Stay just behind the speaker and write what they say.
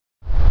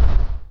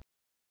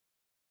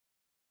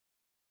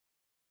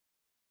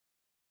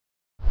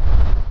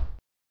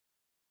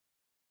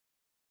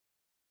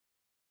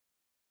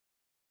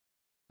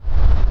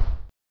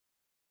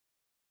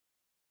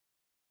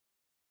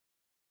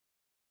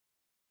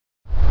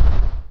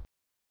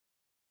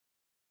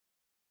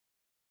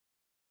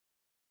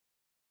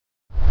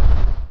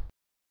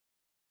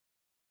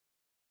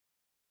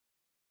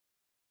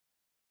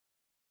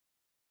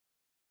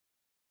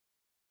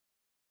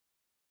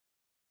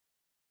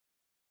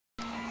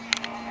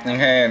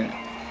Okay,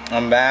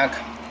 I'm back.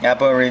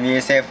 Apple review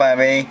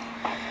A5A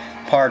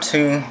part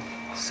 2.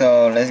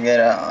 So let's get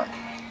out.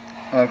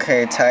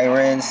 Okay,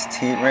 Tyrants,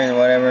 T-Rid,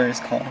 whatever it's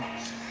called.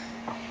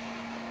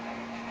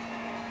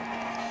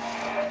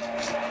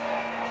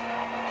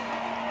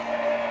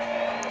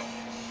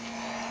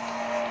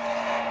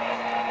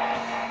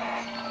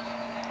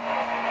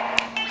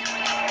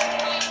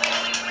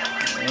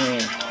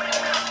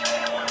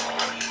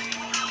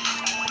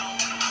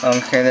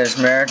 Okay, there's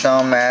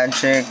Marathon,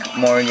 Magic,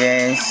 more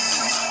games,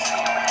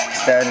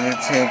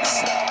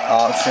 statistics,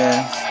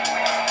 options,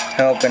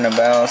 help and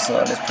about. So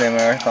let's play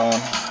Marathon.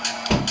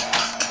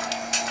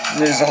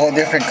 There's a whole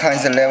different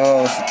kinds of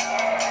levels.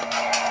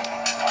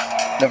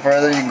 The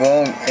further you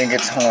go, it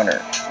gets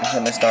harder. So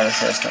let's start the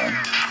first one.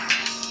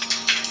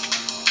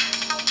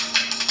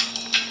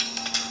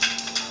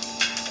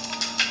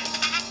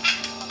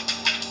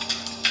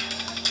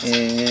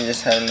 You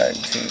just have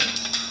like to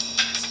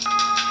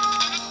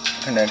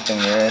connect them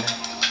with.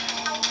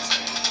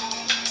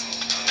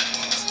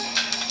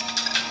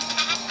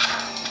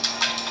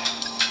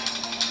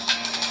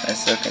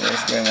 Let's look at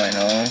this game I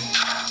know.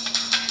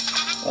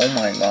 Oh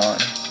my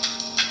god.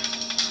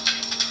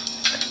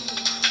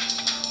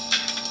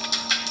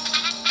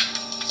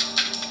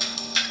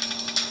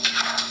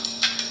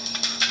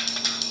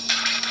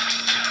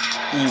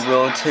 You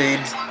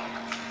rotate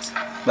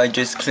by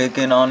just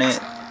clicking on it.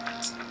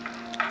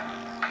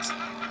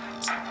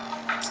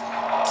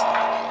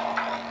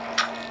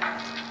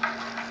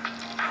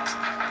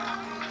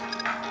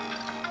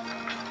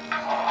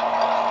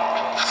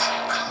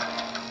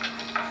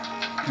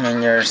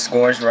 And your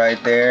score's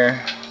right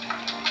there.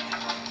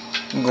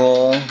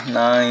 Goal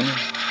 9.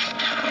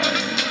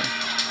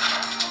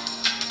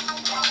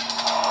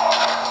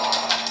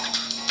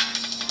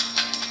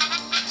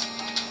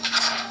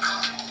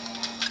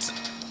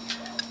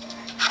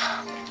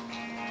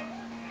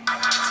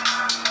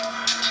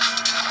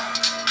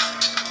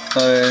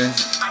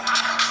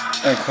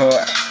 A cool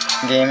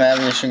game app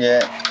you should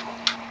get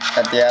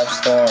at the App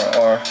Store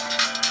or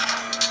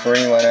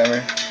free,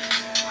 whatever.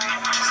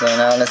 So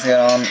now let's get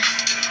on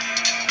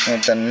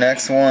with the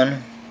next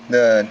one,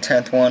 the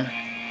 10th one.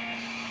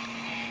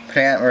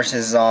 Plant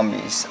vs.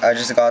 Zombies. I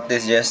just got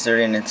this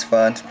yesterday and it's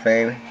fun to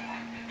play.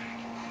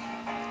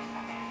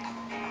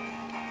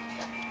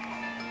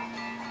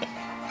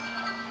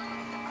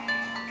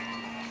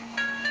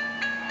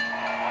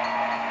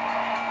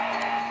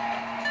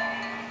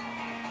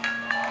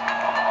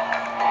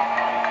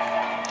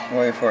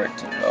 Wait for it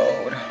to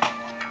load.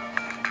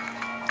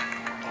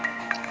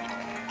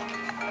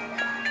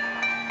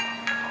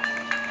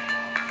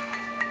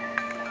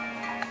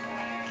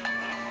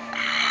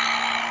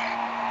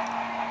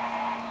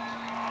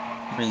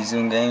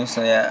 Resume game.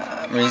 So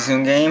yeah,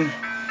 resume game.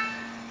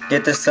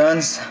 Get the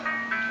suns.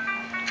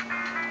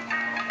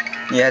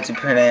 You had to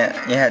plant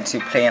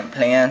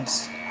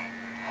plants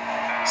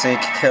so you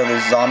can kill the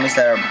zombies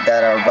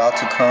that are about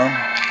to come.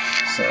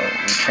 So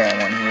we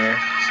plant one here.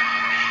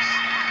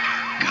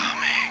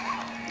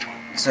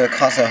 So it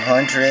costs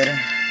 100.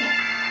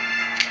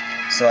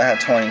 So I have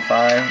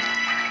 25,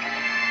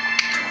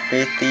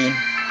 50.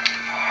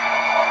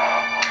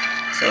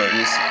 So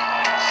it's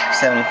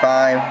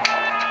 75,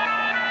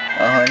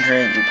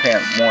 100. You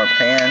plant more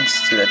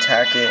plants to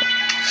attack it.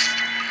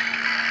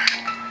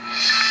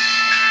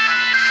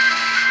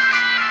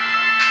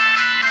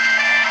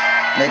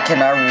 They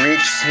cannot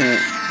reach to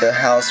the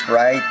house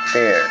right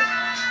there,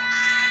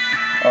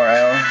 or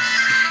else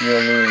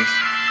you'll lose.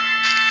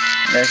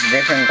 There's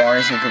different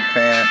gardens you can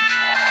plant.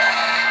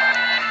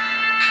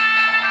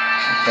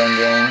 Fun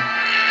game.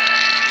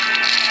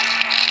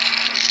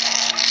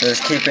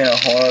 Just keeping a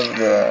hold of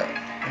the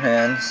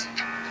plants.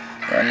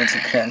 I need to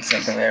plant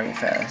something very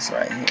fast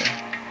right here.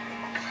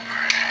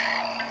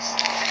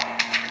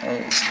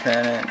 Let's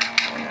plant it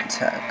and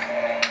attack.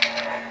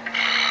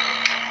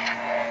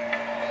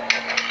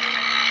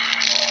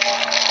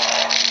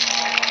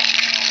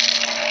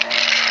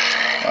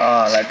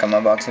 Oh, like I'm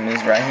about to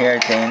lose right here,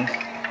 I think.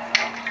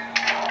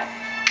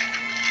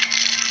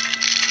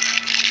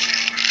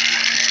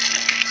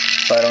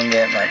 If I don't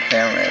get my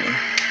plant ready.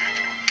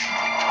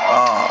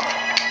 Oh.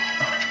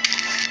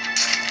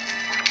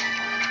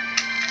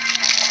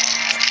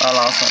 I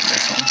lost on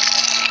this one.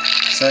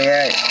 So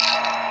yeah,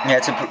 you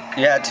had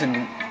to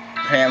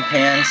plant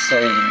plants so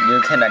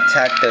you can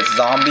attack the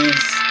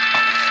zombies.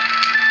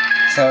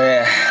 So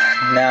yeah,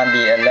 now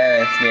the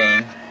 11th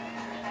game.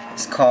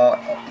 It's called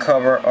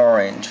Cover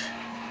Orange.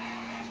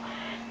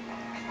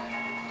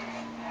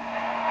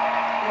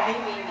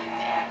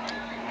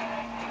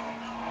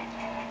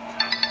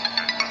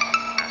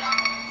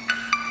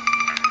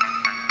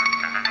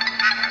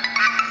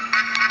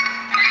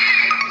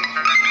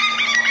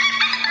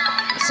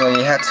 So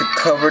you have to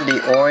cover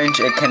the orange.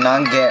 It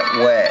cannot get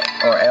wet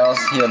or else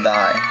he'll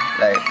die.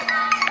 Like,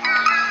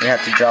 you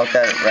have to drop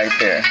that right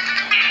there.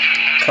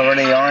 Cover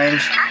the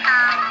orange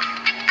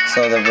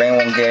so the rain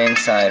won't get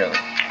inside of it.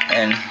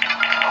 And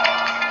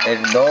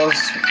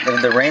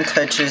if the rain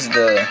touches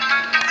the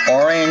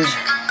orange,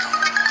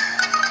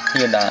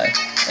 he'll die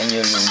and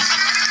you'll lose.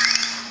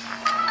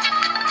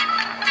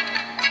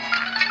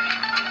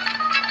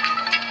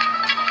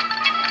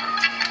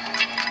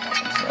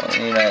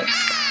 You like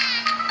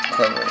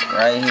cover it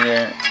right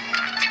here,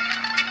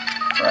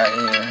 right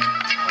here.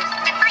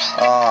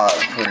 Oh,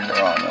 I put it the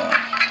wrong one.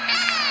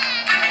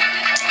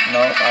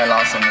 Nope, I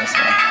lost on this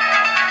one.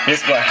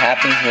 This is what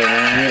happens when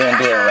you don't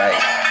do it right.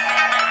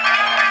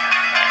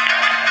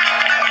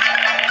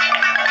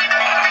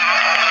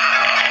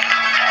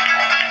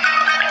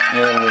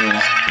 You'll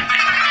lose.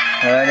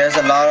 Alright, there's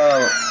a lot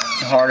of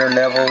harder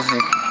levels,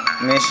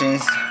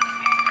 missions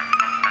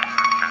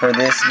for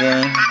this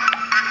game.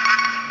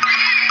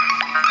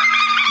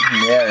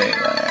 There you go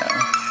now.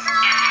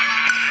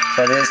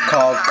 So this is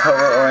called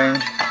Cover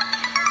Orange.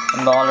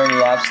 $1 in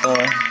the App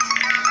Store.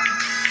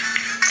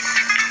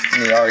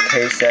 In the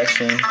arcade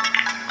section.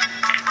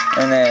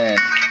 And then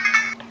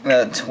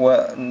the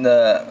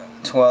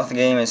 12th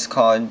game is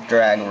called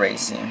Drag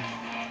Racing.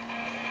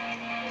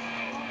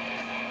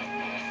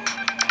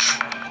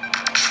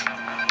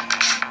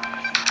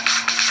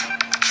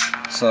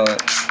 So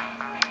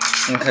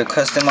you could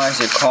customize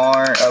your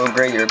car,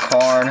 upgrade your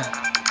car.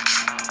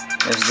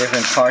 There's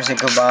different cars you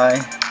could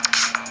buy.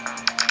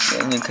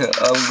 Then you could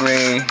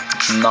upgrade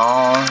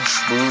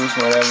NOS, boost,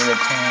 whatever they're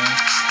called.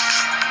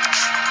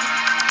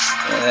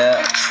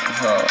 Yeah,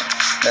 so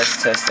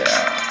let's test it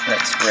out.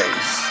 Let's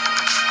race.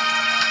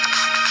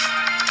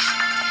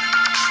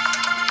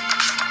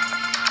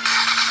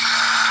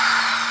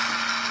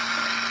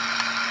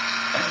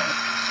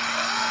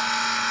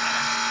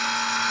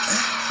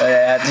 So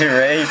yeah, I have to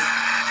race.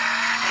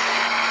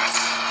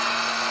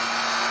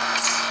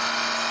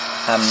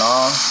 I'm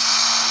lost.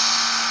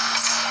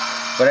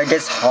 But it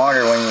gets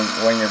harder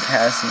when you're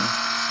passing.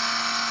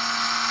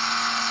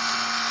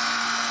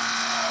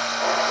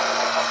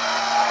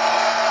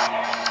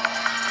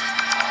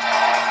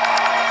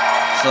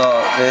 So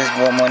this is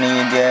what money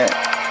you get.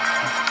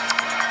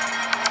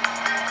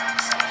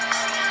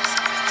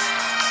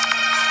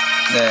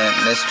 Then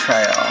let's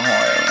try a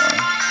harder one.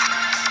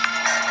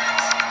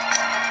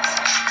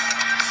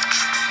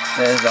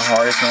 This is the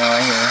hardest one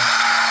right here.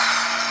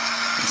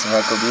 Let's see if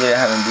I could beat it. I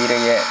haven't beat it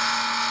yet.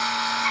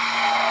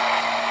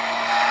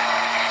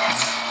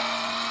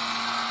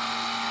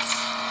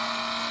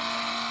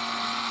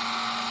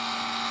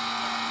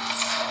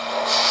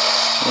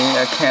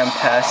 I can't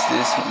pass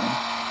this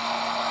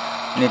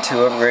one. Need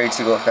to upgrade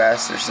to go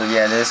faster. So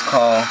yeah, this is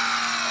called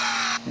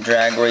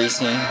Drag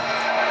Racing.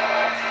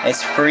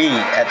 It's free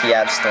at the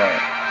App Store.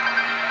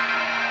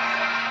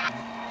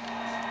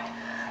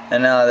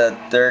 And now the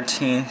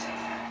 13th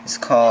is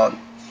called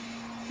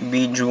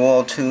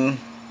Bejeweled 2.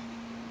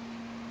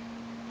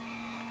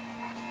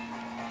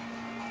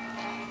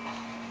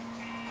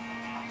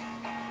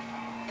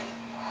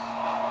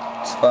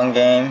 It's a fun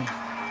game.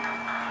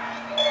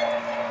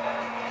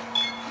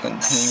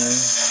 Continue.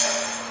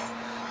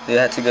 You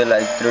have to get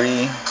like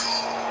three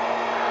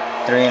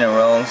in a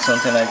row,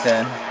 something like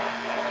that.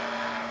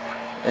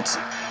 It's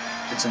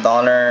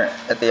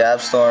 $1 at the App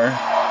Store.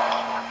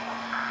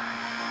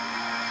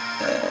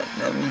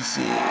 Let me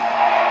see.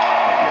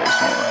 There's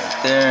one right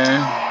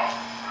there.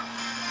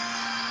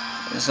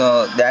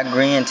 So that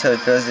green until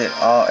it fills it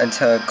all,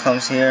 until it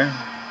comes here,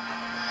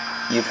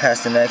 you pass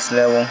the next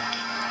level.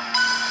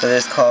 So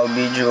this is called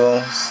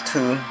Bejeweled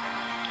 2.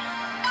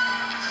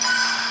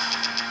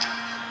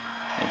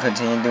 You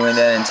continue doing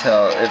that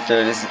until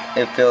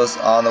it fills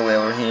all the way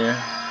over here.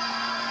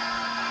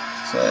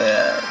 So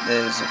yeah,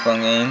 this is a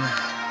fun game.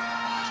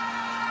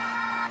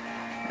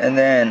 And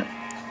then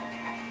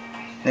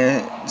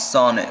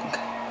Sonic.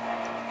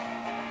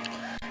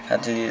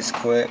 Have to do this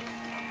quick.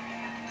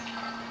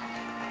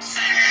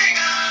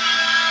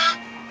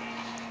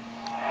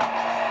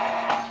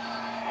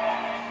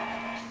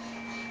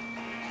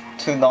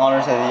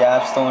 $2 at the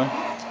App Store.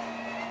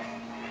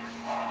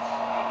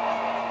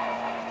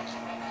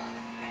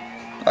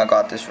 I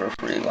got this for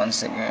free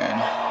once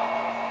again.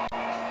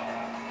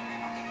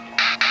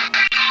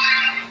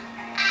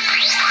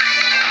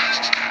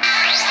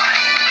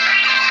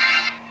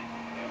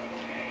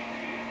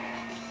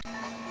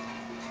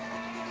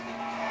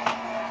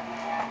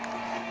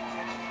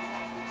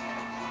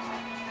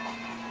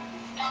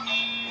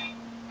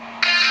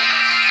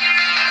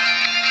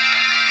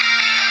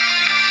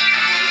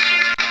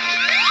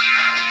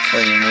 So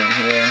you move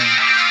here.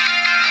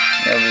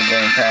 They'll be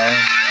going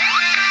past.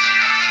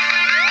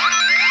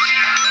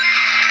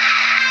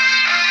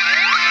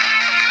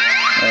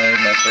 This is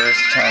my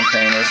first time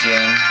playing this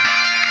game.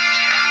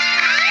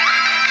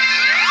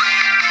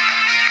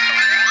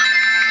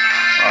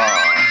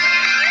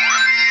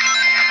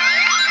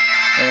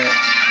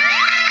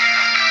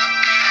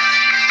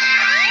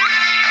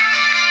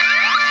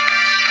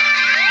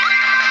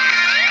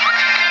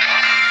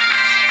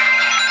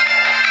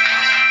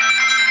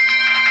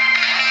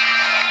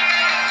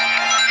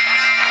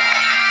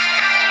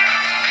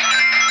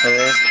 So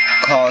this is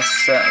called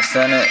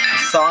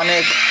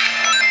Sonic.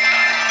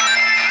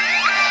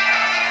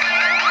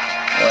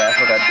 Wait, I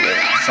forgot the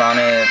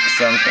Sonic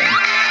something.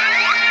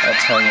 I'll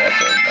tell you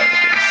after I go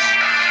with this.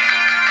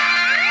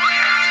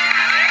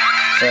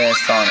 So yeah,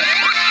 Sonic.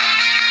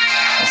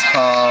 It's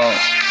called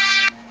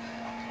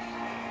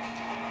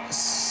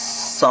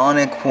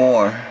Sonic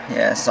 4.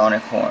 Yeah,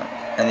 Sonic 4.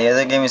 And the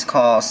other game is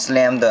called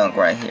Slam Dunk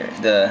right here.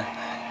 The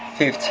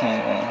 15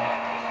 one.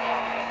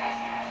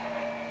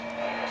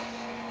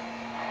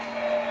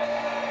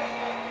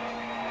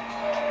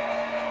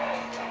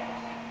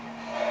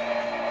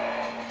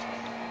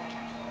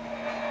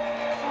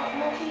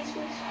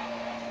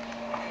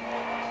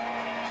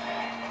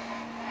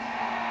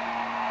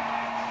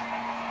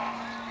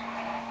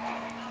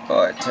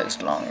 Oh, it takes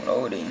long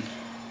loading.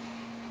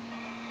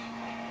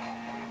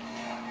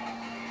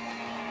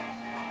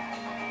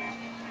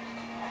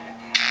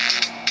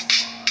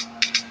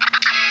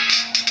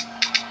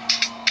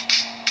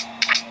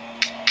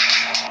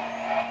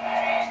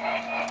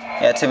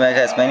 You have to make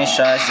as many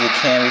shots as you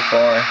can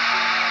before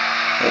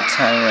the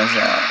time runs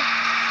out.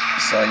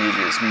 So you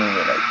just move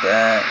it like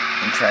that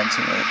and try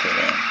to make it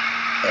in.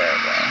 There we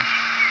go.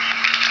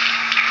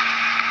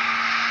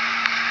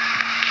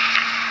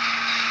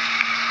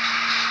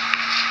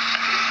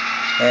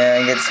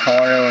 And it gets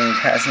harder when you're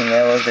passing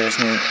levels. There's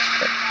new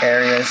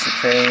areas to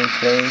play in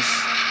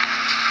place.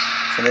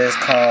 So this is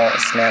called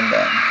Slam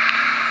Dunk.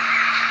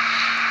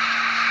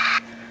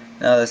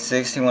 Now the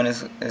 61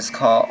 is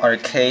called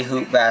Arcade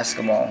Hoops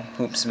Basketball.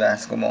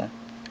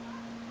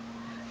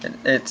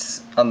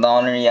 It's a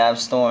 $1 in the App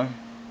Store.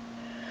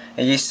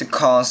 It used to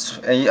cost,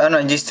 I don't know,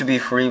 it used to be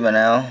free, but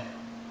now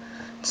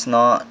it's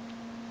not.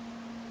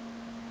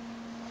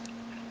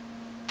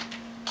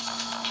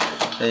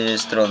 They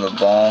just throw the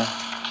ball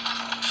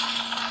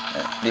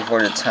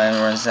before the time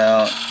runs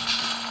out.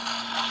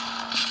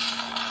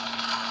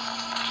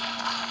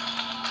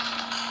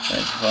 It's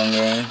a fun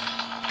game.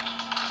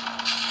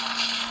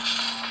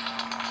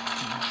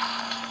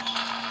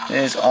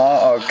 It's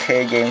all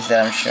arcade games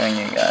that I'm showing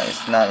you guys,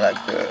 not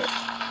like the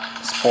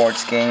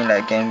sports game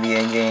like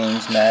NBA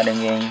games, Madden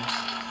games.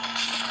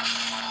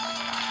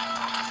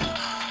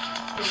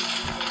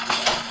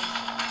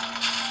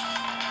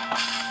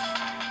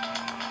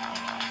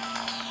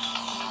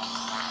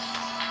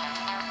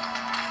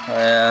 Oh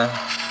yeah.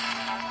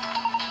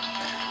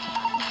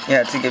 You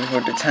have to get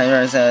before the time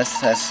runs out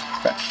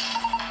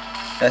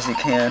as you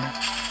can.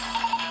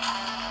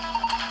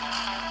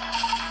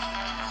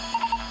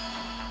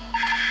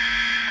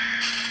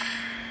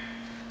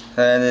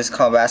 And it's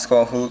called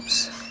Basketball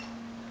Hoops.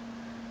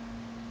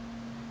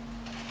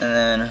 And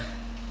then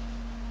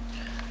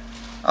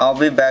I'll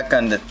be back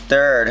on the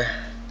third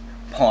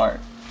part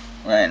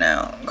right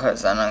now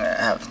because I'm not gonna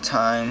have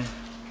time,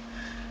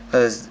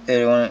 because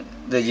the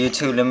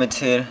YouTube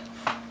limited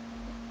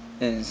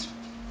is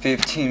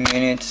 15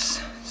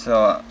 minutes,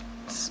 so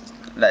it's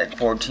like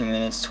 14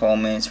 minutes, 12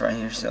 minutes right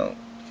here. So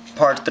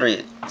part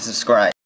 3, subscribe.